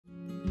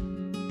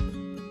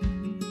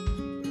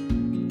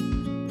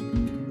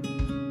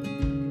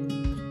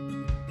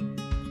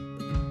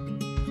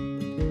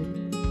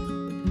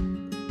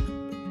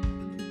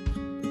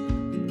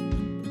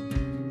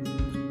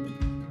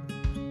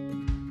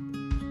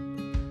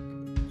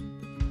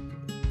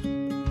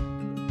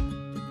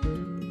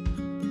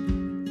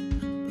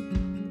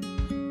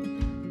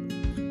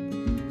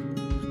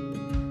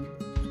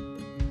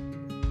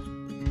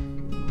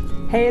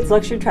Hey, it's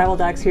Luxury Travel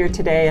Docs here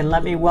today, and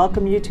let me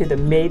welcome you to the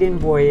maiden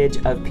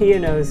voyage of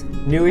P&O's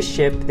newest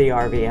ship, the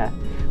Arvia.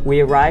 We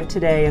arrived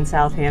today in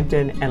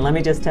Southampton, and let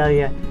me just tell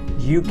you,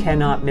 you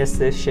cannot miss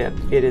this ship.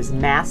 It is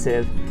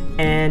massive,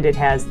 and it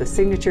has the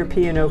signature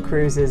P&O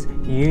Cruises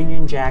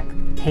Union Jack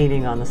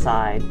painting on the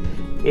side.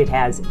 It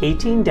has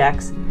 18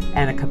 decks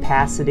and a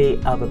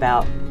capacity of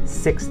about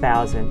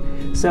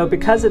 6,000. So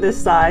because of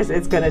this size,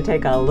 it's going to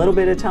take a little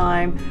bit of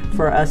time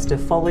for us to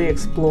fully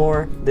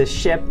explore this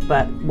ship,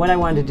 but what I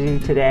wanted to do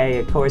today,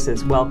 of course,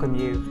 is welcome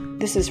you.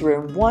 This is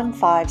room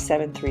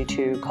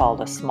 15732,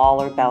 called a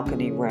smaller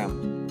balcony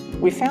room.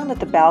 We found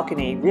that the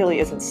balcony really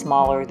isn't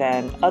smaller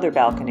than other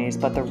balconies,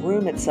 but the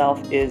room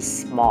itself is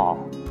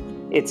small.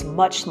 It's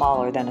much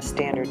smaller than a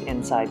standard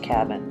inside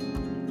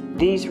cabin.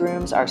 These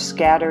rooms are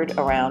scattered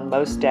around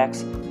most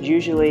decks,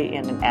 usually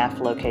in an aft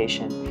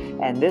location,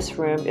 and this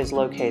room is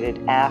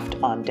located aft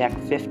on deck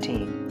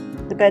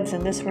 15. The beds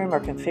in this room are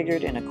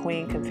configured in a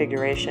queen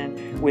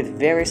configuration with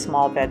very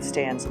small bed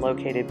stands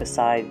located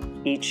beside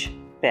each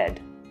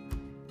bed.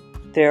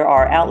 There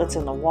are outlets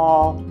in the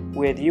wall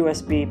with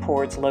USB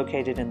ports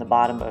located in the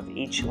bottom of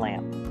each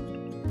lamp.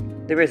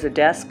 There is a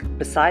desk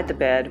beside the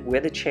bed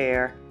with a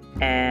chair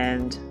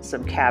and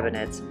some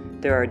cabinets.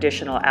 There are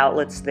additional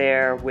outlets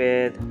there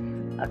with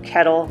a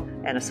kettle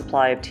and a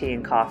supply of tea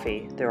and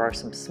coffee. There are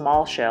some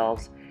small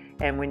shelves,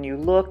 and when you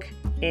look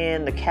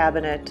in the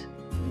cabinet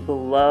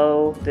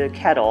below the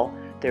kettle,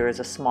 there is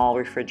a small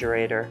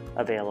refrigerator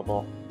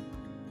available.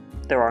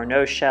 There are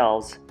no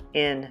shelves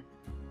in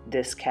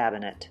this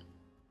cabinet.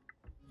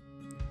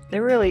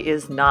 There really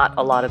is not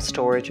a lot of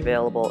storage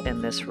available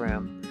in this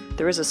room.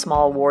 There is a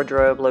small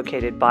wardrobe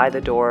located by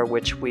the door,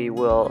 which we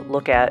will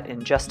look at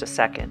in just a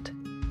second.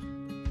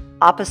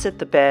 Opposite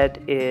the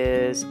bed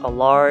is a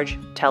large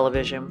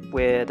television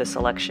with a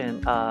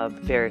selection of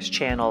various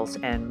channels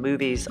and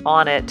movies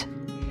on it,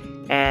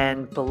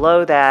 and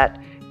below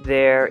that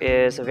there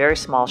is a very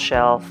small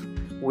shelf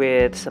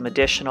with some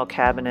additional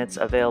cabinets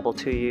available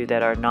to you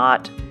that are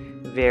not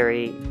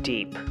very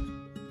deep.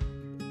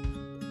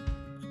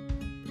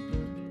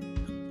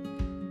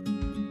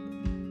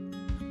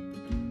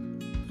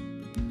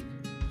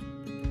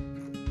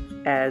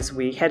 As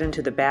we head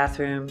into the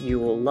bathroom, you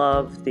will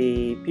love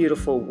the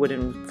beautiful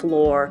wooden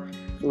floor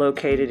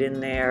located in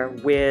there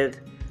with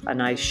a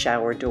nice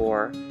shower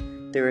door.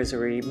 There is a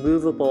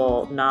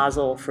removable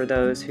nozzle for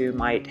those who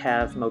might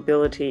have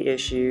mobility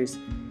issues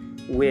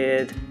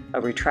with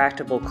a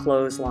retractable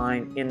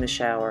clothesline in the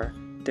shower.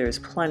 There's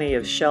plenty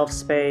of shelf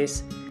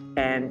space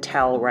and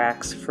towel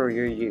racks for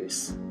your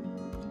use.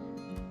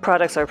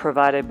 Products are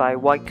provided by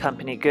White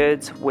Company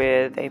Goods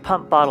with a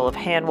pump bottle of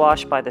hand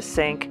wash by the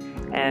sink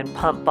and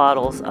pump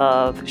bottles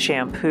of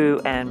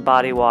shampoo and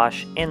body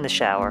wash in the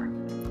shower.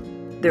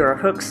 There are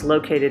hooks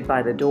located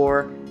by the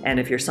door, and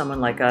if you're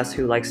someone like us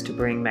who likes to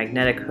bring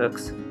magnetic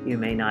hooks, you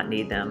may not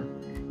need them.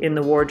 In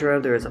the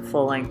wardrobe, there is a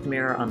full-length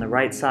mirror on the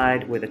right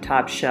side with a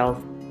top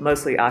shelf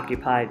mostly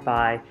occupied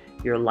by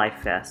your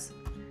life vests.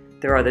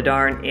 There are the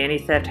darn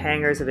anti-theft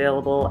hangers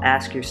available.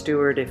 Ask your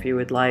steward if you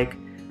would like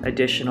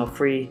additional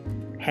free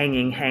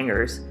hanging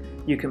hangers.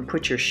 You can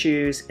put your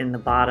shoes in the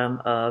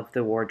bottom of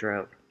the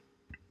wardrobe.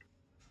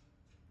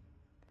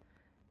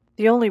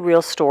 The only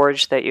real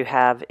storage that you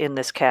have in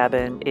this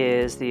cabin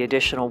is the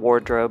additional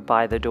wardrobe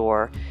by the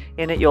door.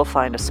 In it you'll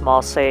find a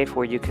small safe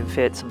where you can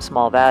fit some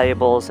small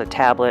valuables, a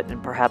tablet,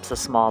 and perhaps a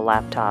small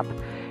laptop.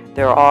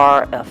 There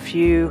are a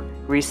few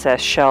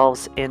recessed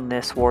shelves in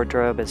this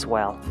wardrobe as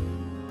well.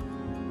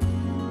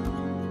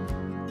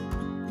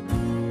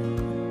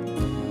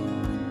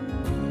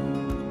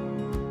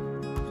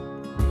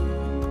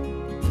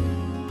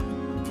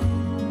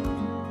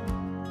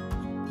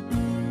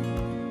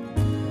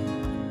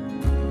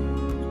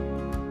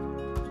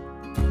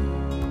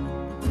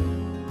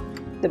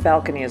 The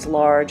balcony is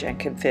large and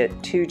can fit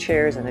 2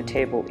 chairs and a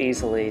table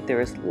easily. There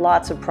is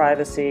lots of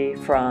privacy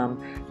from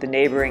the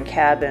neighboring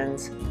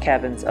cabins,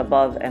 cabins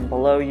above and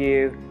below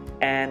you,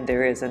 and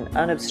there is an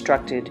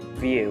unobstructed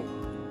view.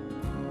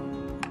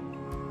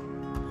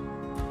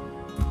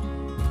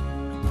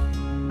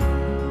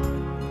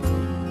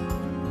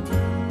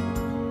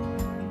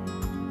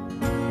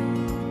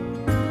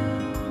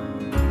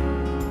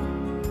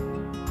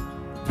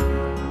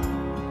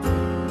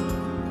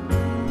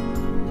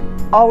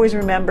 Always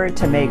remember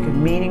to make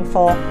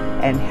meaningful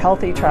and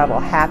healthy travel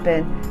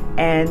happen,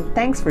 and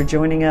thanks for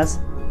joining us.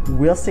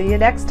 We'll see you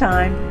next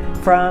time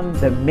from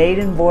the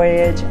maiden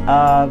voyage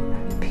of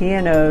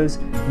P&O's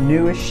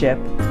newest ship,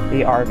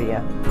 the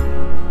Arvia.